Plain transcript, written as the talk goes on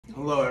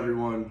Hello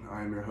everyone,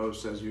 I'm your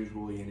host as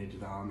usual, Ian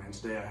Adam, and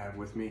today I have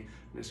with me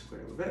Miss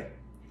Claire LeVay.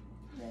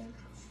 Thanks.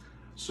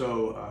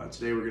 So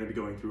today we're going to be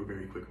going through a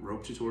very quick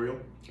rope tutorial.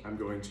 I'm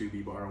going to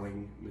be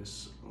borrowing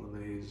Miss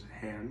LeVay's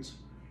hands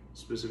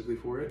specifically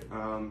for it.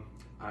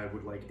 I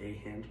would like a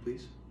hand,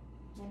 please.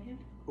 One hand?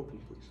 Open,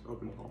 please.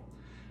 Open palm.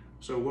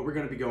 So what we're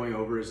going to be going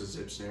over is a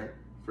zip snare.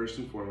 First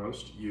and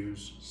foremost,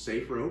 use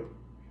safe rope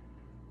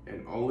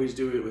and always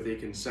do it with a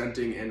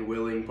consenting and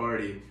willing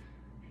party.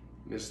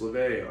 Miss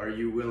LeVay, are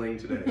you willing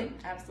today?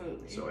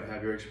 Absolutely. So I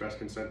have your express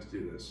consent to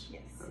do this?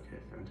 Yes. Okay,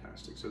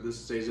 fantastic. So this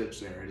is a zip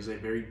snare. It is a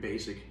very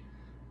basic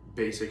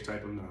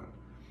type of knot.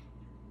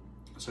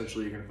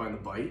 Essentially, you're going to find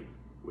the bite,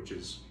 which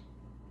is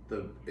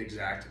the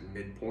exact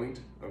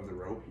midpoint of the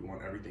rope. You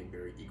want everything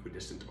very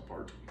equidistant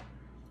apart.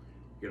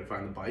 You're going to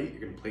find the bite.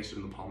 You're going to place it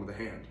in the palm of the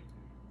hand.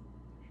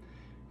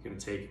 You're going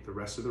to take the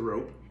rest of the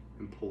rope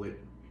and pull it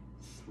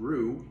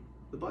through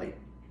the bite.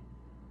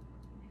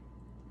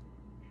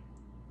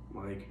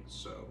 Like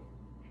so.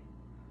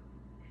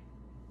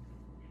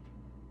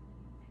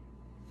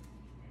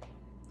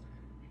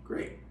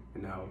 Great,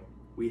 and now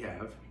we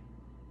have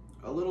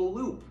a little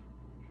loop.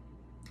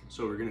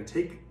 So we're gonna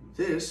take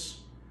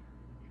this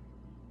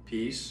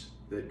piece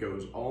that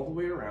goes all the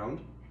way around,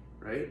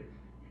 right?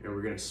 And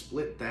we're gonna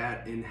split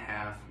that in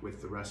half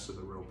with the rest of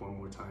the rope one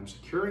more time,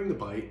 securing the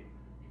bite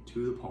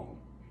to the palm.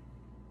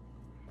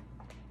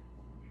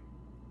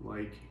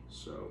 Like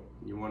so.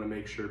 You wanna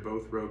make sure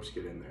both ropes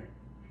get in there.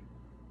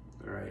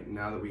 All right,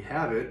 now that we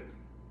have it,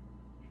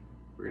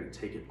 we're gonna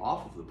take it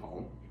off of the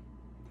palm.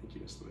 Thank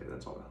you, Miss LeVay,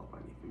 that's all the help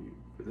I need from you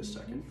for this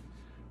second.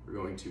 We're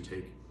going to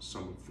take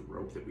some of the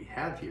rope that we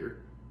have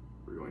here,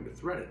 we're going to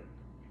thread it,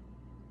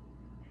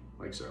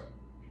 like so.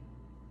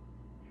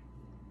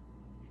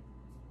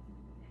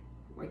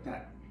 Like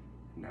that.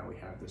 And now we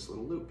have this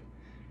little loop.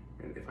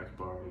 And if I could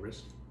borrow a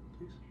wrist,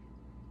 please.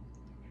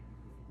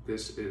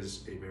 This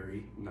is a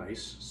very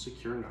nice,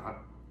 secure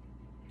knot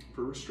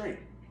for restraint.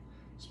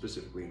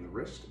 Specifically in the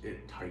wrist,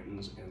 it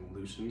tightens and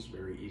loosens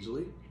very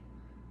easily.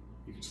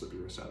 You can slip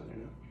your wrist out of there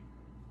now.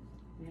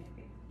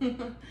 Maybe.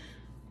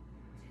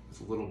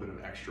 With a little bit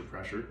of extra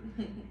pressure.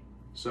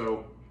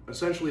 So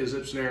essentially a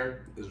zip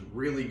snare is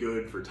really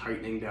good for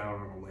tightening down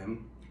on a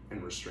limb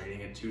and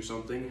restraining it to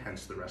something,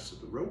 hence the rest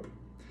of the rope.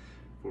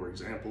 For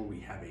example, we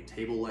have a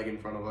table leg in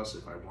front of us.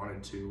 If I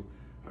wanted to,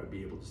 I would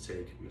be able to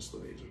take Miss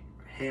LeVay's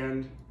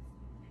hand,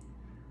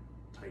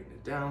 tighten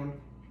it down,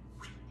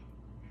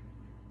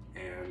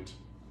 and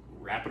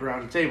wrap it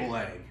around a table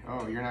leg.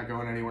 Oh, you're not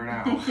going anywhere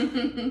now.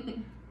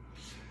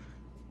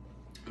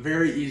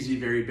 Very easy,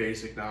 very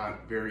basic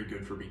knot, very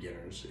good for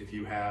beginners. If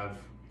you have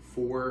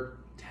 4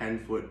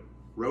 10-foot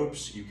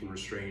ropes, you can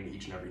restrain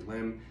each and every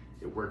limb.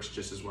 It works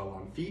just as well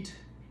on feet.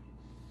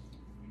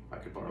 I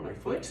could borrow my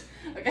foot.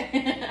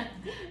 Okay.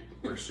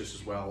 Works just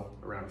as well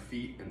around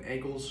feet and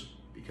ankles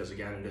because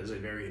again, it is a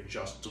very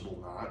adjustable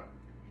knot.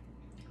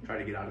 Try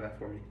to get out of that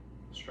for me.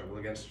 Struggle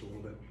against it a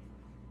little bit.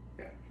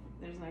 Yeah.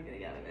 There's no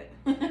getting out of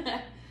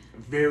it.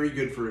 Very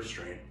good for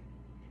restraint.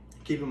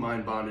 Keep in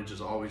mind, bondage is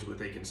always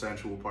with a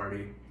consensual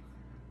party,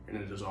 and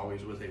it is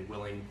always with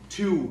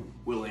two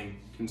willing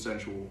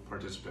consensual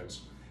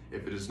participants.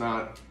 If it is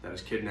not, that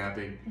is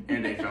kidnapping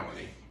and a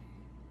felony.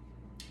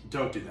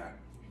 Don't do that.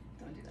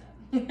 Don't do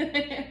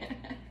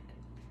that.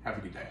 Have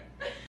a good day.